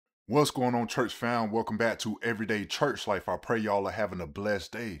What's going on, church fam? Welcome back to Everyday Church Life. I pray y'all are having a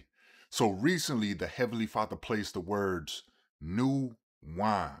blessed day. So recently, the Heavenly Father placed the words new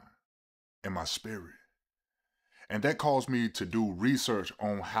wine in my spirit. And that caused me to do research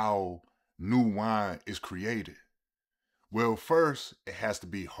on how new wine is created. Well, first, it has to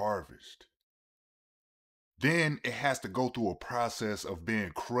be harvested. Then it has to go through a process of being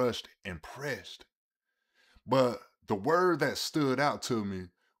crushed and pressed. But the word that stood out to me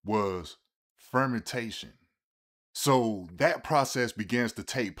was fermentation. So that process begins to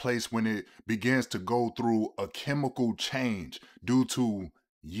take place when it begins to go through a chemical change due to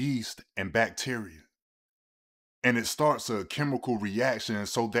yeast and bacteria. And it starts a chemical reaction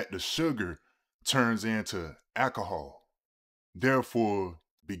so that the sugar turns into alcohol, therefore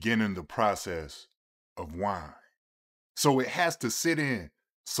beginning the process of wine. So it has to sit in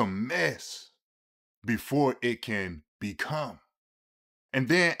some mess before it can become. And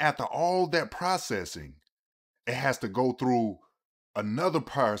then after all that processing, it has to go through another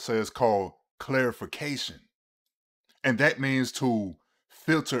process called clarification. And that means to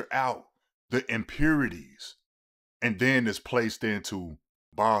filter out the impurities. And then it's placed into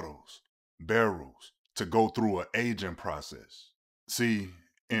bottles, barrels, to go through an aging process. See,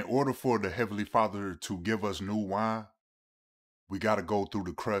 in order for the Heavenly Father to give us new wine, we got to go through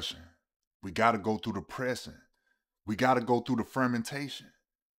the crushing. We got to go through the pressing. We got to go through the fermentation.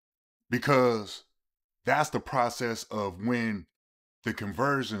 Because that's the process of when the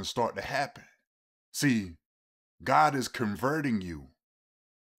conversions start to happen. See, God is converting you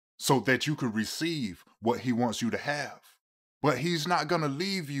so that you can receive what he wants you to have. But he's not going to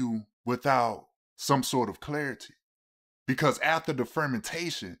leave you without some sort of clarity. Because after the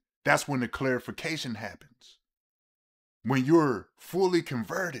fermentation, that's when the clarification happens. When you're fully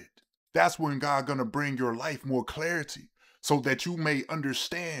converted, that's when God's going to bring your life more clarity so that you may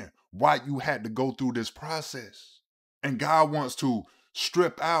understand why you had to go through this process. And God wants to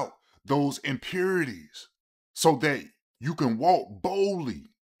strip out those impurities so that you can walk boldly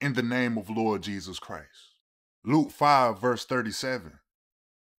in the name of Lord Jesus Christ. Luke 5 verse 37.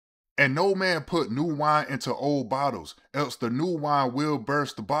 And no man put new wine into old bottles, else the new wine will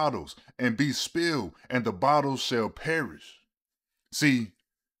burst the bottles and be spilled, and the bottles shall perish. See,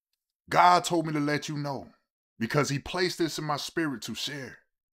 God told me to let you know because he placed this in my spirit to share.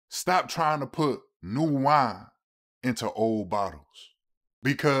 Stop trying to put new wine into old bottles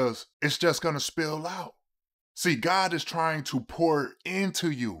because it's just going to spill out. See, God is trying to pour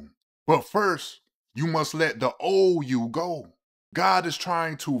into you, but first you must let the old you go. God is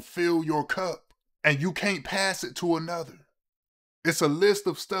trying to fill your cup and you can't pass it to another. It's a list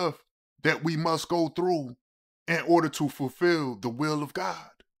of stuff that we must go through in order to fulfill the will of God.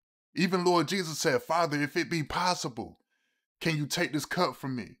 Even Lord Jesus said, Father, if it be possible, can you take this cup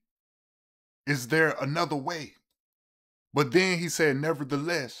from me? Is there another way? But then he said,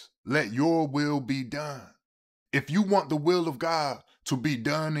 nevertheless, let your will be done. If you want the will of God to be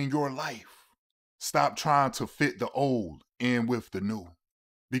done in your life, stop trying to fit the old in with the new.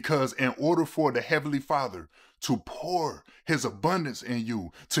 Because in order for the Heavenly Father to pour his abundance in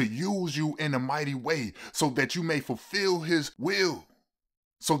you, to use you in a mighty way so that you may fulfill his will,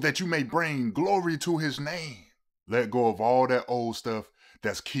 so that you may bring glory to his name, let go of all that old stuff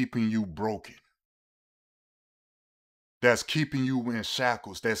that's keeping you broken, that's keeping you in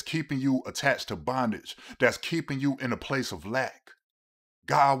shackles, that's keeping you attached to bondage, that's keeping you in a place of lack.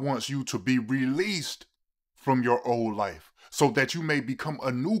 God wants you to be released from your old life so that you may become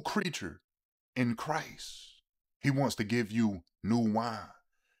a new creature in Christ. He wants to give you new wine.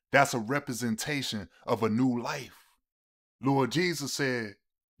 That's a representation of a new life. Lord Jesus said,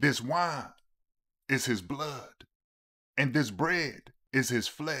 this wine is his blood and this bread is his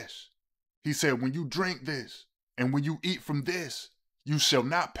flesh. He said, when you drink this and when you eat from this, you shall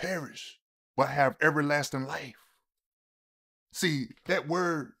not perish, but have everlasting life. See, that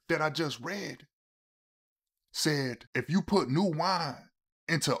word that I just read said, if you put new wine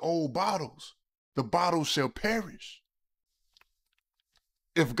into old bottles, the bottles shall perish.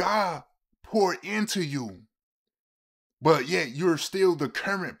 If God pour into you, but yet you're still the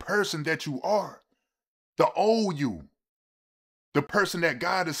current person that you are, the old you, the person that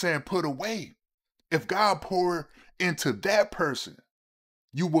God is saying put away, if God pour into that person,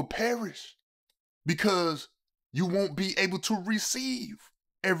 you will perish because you won't be able to receive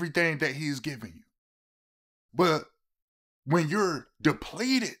everything that he's giving you. But when you're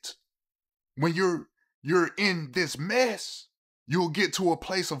depleted, when you're in this mess, you'll get to a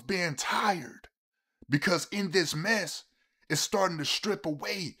place of being tired because in this mess, it's starting to strip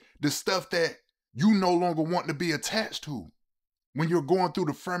away the stuff that you no longer want to be attached to. When you're going through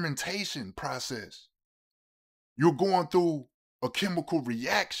the fermentation process, you're going through a chemical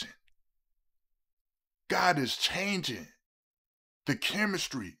reaction. God is changing the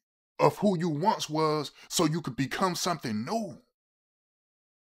chemistry of who you once was so you could become something new.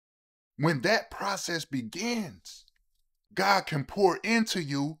 When that process begins, God can pour into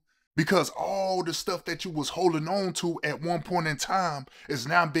you because all the stuff that you was holding on to at one point in time is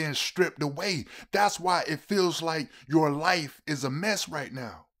now being stripped away. That's why it feels like your life is a mess right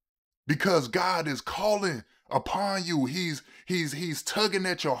now. Because God is calling upon you. He's tugging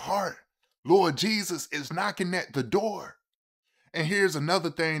at your heart. Lord Jesus is knocking at the door. And here's another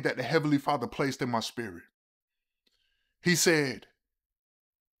thing that the Heavenly Father placed in my spirit. He said,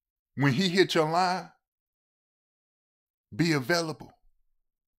 when he hit your line, be available.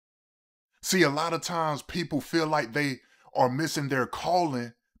 See, a lot of times people feel like they are missing their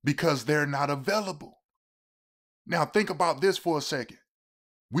calling because they're not available. Now think about this for a second.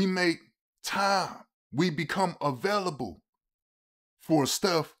 We make time. We become available for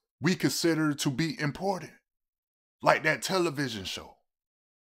stuff we consider to be important. Like that television show.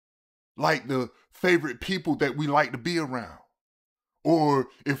 Like the favorite people that we like to be around. Or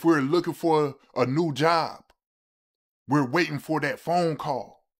if we're looking for a new job, we're waiting for that phone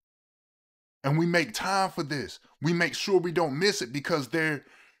call. And we make time for this. We make sure we don't miss it because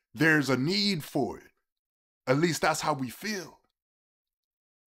there's a need for it. At least that's how we feel.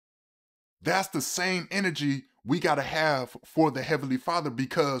 That's the same energy we got to have for the Heavenly Father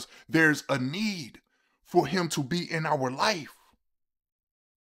because there's a need for him to be in our life.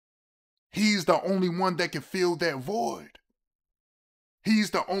 He's the only one that can fill that void.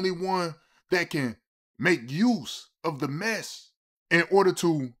 He's the only one that can make use of the mess in order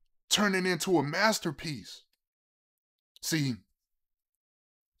to turn it into a masterpiece. See,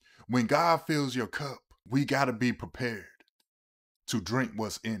 when God fills your cup, we got to be prepared to drink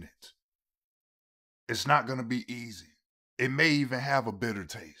what's in it. It's not going to be easy. It may even have a bitter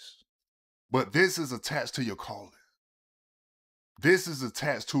taste. But this is attached to your calling. This is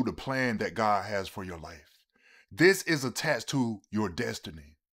attached to the plan that God has for your life. This is attached to your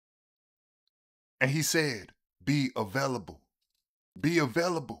destiny. And he said, be available. Be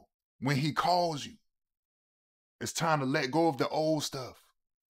available when he calls you. It's time to let go of the old stuff.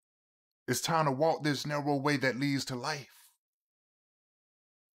 It's time to walk this narrow way that leads to life.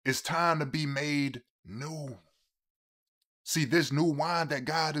 It's time to be made new. See, this new wine that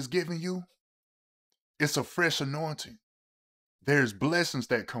God is giving you, it's a fresh anointing. There's blessings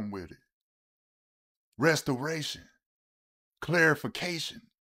that come with it. Restoration, clarification.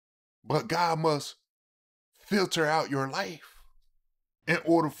 But God must filter out your life in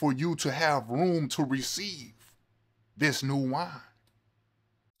order for you to have room to receive this new wine.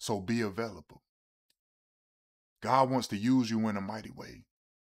 So be available. God wants to use you in a mighty way.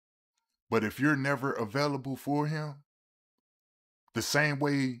 But if you're never available for him, the same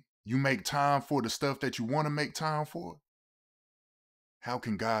way you make time for the stuff that you want to make time for, how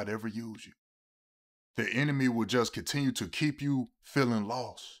can God ever use you? The enemy will just continue to keep you feeling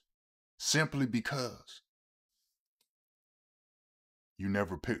lost simply because you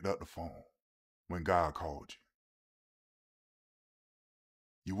never picked up the phone when God called you.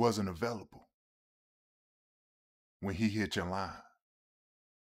 You wasn't available when he hit your line,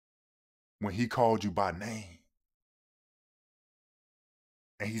 when he called you by name,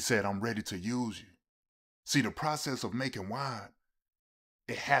 and he said, I'm ready to use you. See, the process of making wine,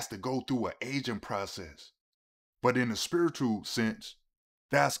 it has to go through an aging process. But in a spiritual sense,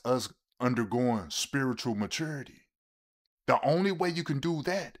 that's us undergoing spiritual maturity. The only way you can do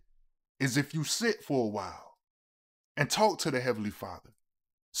that is if you sit for a while and talk to the Heavenly Father.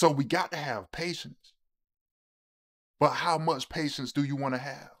 So we got to have patience. But how much patience do you want to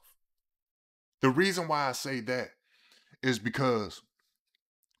have? The reason why I say that is because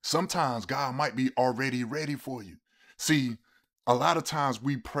sometimes God might be already ready for you. See, a lot of times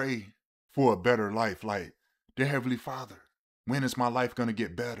we pray for a better life, like, dear Heavenly Father, when is my life going to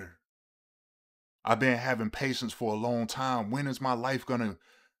get better? I've been having patience for a long time. When is my life going to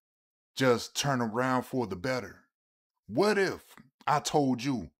just turn around for the better? What if I told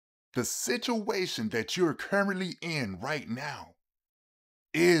you the situation that you're currently in right now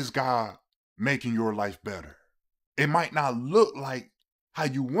is God making your life better? It might not look like how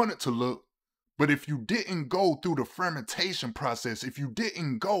you want it to look, but if you didn't go through the fermentation process, if you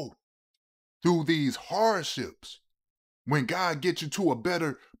didn't go through these hardships, when God gets you to a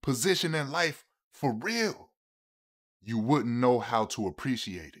better position in life for real, you wouldn't know how to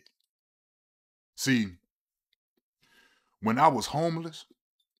appreciate it. See, when I was homeless,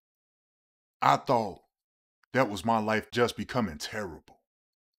 I thought that was my life just becoming terrible.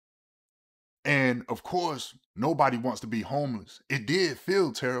 And of course, nobody wants to be homeless. It did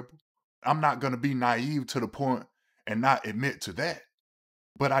feel terrible. I'm not going to be naive to the point and not admit to that.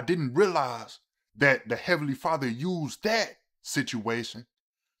 But I didn't realize that the Heavenly Father used that situation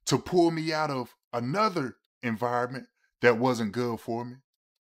to pull me out of another environment that wasn't good for me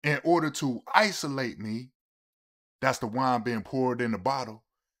in order to isolate me. That's the wine being poured in the bottle.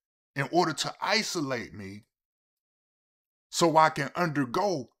 In order to isolate me so I can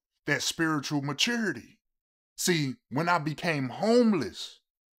undergo that spiritual maturity. See, when I became homeless,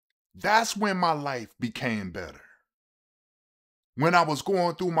 that's when my life became better. When I was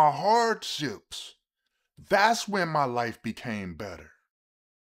going through my hardships, that's when my life became better.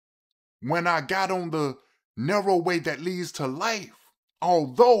 When I got on the narrow way that leads to life,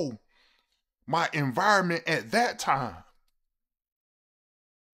 although my environment at that time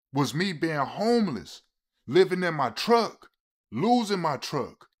was me being homeless, living in my truck, losing my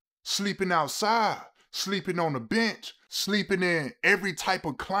truck, sleeping outside, sleeping on a bench, sleeping in every type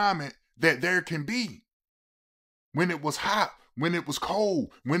of climate that there can be. When it was hot, when it was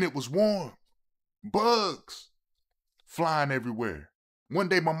cold, when it was warm, bugs flying everywhere. One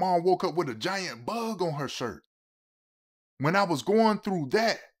day my mom woke up with a giant bug on her shirt. When I was going through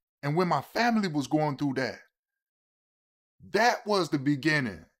that, and when my family was going through that, that was the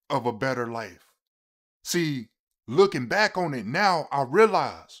beginning of a better life. See, looking back on it now, I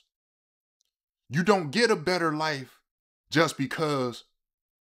realize you don't get a better life just because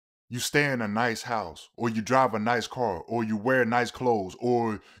you stay in a nice house, or you drive a nice car, or you wear nice clothes,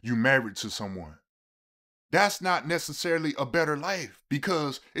 or you married to someone. That's not necessarily a better life,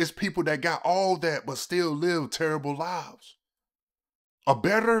 because it's people that got all that but still live terrible lives. A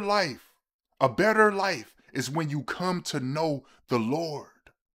better life is when you come to know the Lord.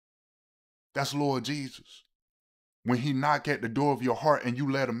 That's Lord Jesus. When he knock at the door of your heart and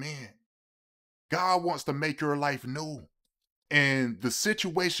you let him in. God wants to make your life new. And the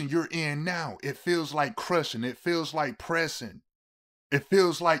situation you're in now, it feels like crushing. It feels like pressing. It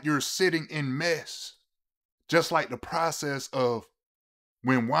feels like you're sitting in mess. Just like the process of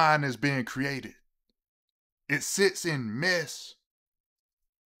when wine is being created. It sits in mess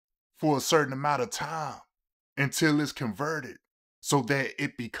for a certain amount of time until it's converted so that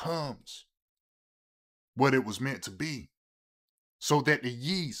it becomes what it was meant to be. So that the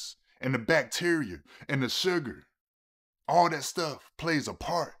yeast and the bacteria and the sugar, all that stuff plays a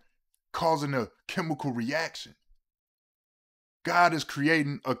part, causing a chemical reaction. God is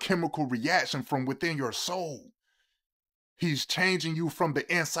creating a chemical reaction from within your soul. He's changing you from the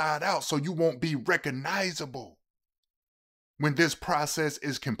inside out so you won't be recognizable when this process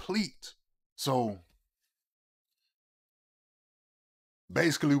is complete. So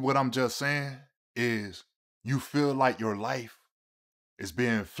basically what I'm just saying is you feel like your life is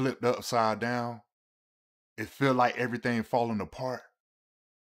being flipped upside down. It feel like everything falling apart.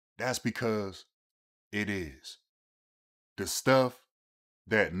 That's because it is. The stuff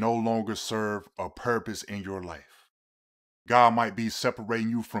that no longer serve a purpose in your life. God might be separating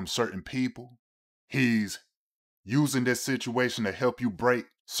you from certain people. He's using this situation to help you break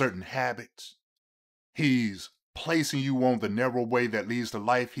certain habits. He's placing you on the narrow way that leads to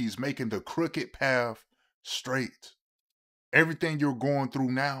life. He's making the crooked path straight. Everything you're going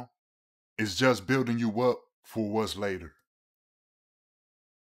through now is just building you up for what's later.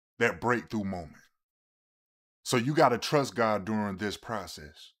 That breakthrough moment. So you got to trust God during this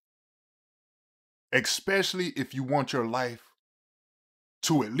process. Especially if you want your life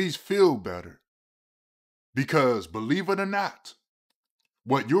to at least feel better. Because believe it or not,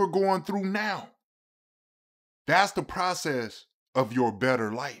 what you're going through now, that's the process of your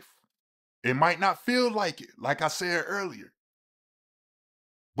better life. It might not feel like it, like I said earlier.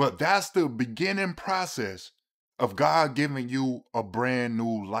 But that's the beginning process of God giving you a brand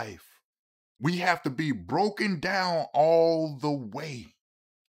new life. We have to be broken down all the way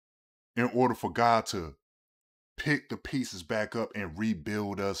in order for God to pick the pieces back up and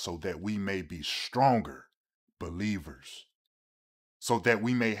rebuild us so that we may be stronger believers, so that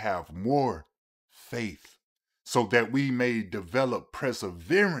we may have more faith, so that we may develop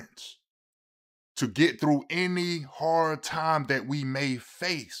perseverance to get through any hard time that we may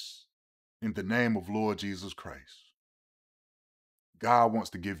face in the name of Lord Jesus Christ. God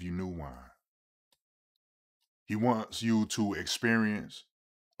wants to give you new wine. He wants you to experience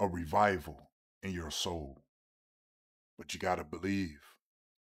a revival in your soul. But you got to believe.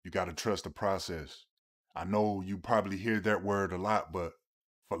 You got to trust the process. I know you probably hear that word a lot, but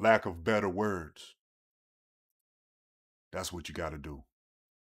for lack of better words, that's what you got to do.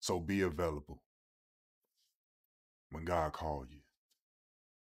 So be available. when God called you.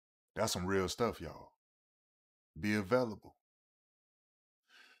 That's some real stuff, y'all. Be available.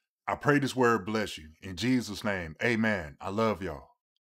 I pray this word bless you. In Jesus' name, amen. I love y'all.